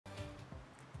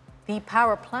The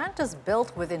power plant is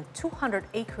built within 200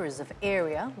 acres of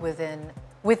area with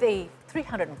a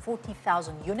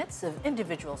 340,000 units of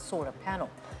individual solar panel.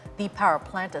 The power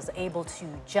plant is able to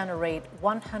generate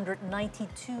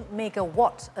 192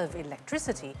 megawatts of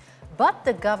electricity, but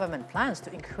the government plans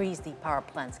to increase the power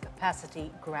plant's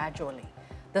capacity gradually.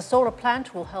 The solar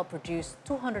plant will help reduce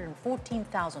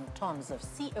 214,000 tons of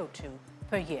CO2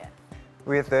 per year.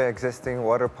 With the existing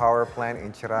water power plant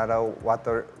in Cirata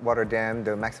water dam,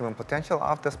 the maximum potential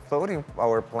of the floating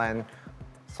power plant,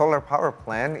 solar power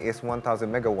plant is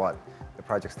 1,000 megawatt. The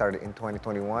project started in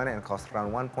 2021 and cost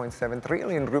around 1.7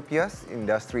 trillion rupiahs.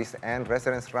 Industries and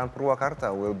residents around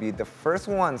Purwakarta will be the first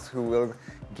ones who will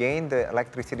gain the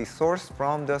electricity source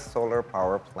from the solar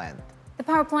power plant. The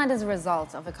power plant is a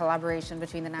result of a collaboration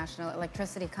between the National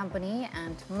Electricity Company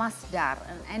and Masdar,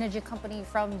 an energy company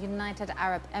from United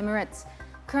Arab Emirates.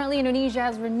 Currently, Indonesia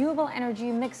has a renewable energy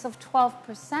mix of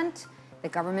 12%. The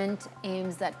government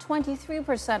aims that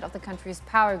 23% of the country's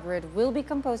power grid will be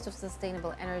composed of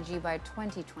sustainable energy by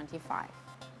 2025.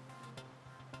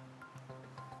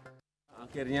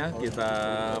 Akhirnya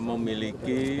kita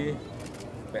memiliki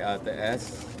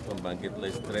PLTS, Pembangkit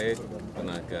Listrik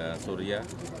Tenaga Surya,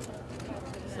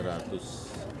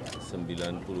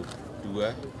 192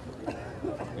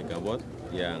 megawatt,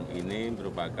 yang ini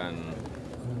merupakan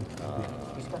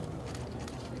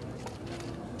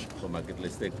pembangkit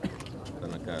listrik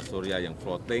tenaga surya yang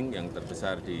floating, yang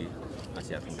terbesar di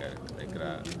Asia Tenggara. Saya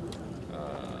kira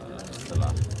setelah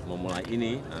memulai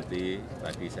ini, nanti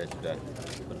tadi saya sudah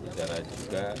berbicara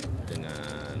juga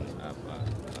dengan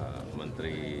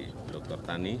Menteri Dr.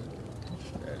 Tani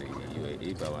dari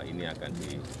UAE bahwa ini akan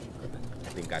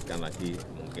ditingkatkan lagi,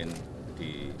 mungkin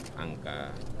di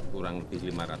angka kurang lebih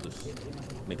 500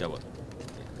 megawatt.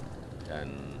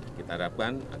 Dan kita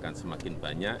harapkan akan semakin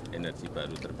banyak energi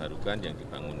baru terbarukan yang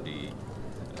dibangun di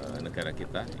negara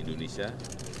kita, Indonesia,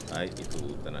 baik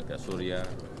itu tenaga surya,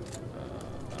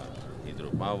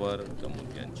 hidropower,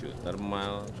 kemudian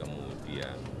geothermal,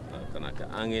 kemudian tenaga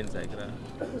angin. Saya kira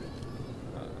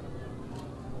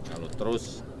kalau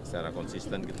terus secara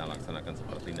konsisten kita laksanakan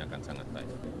seperti ini akan sangat baik.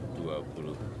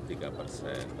 23%,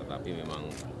 tetapi memang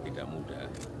tidak mudah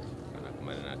karena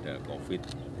kemarin ada COVID,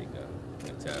 sehingga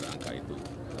mengejar angka itu.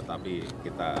 Tetapi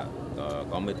kita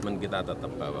komitmen kita tetap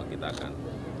bahwa kita akan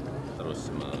terus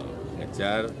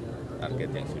mengejar target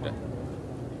yang sudah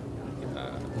kita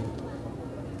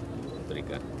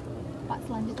berikan. Pak,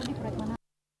 selanjutnya di proyek mana?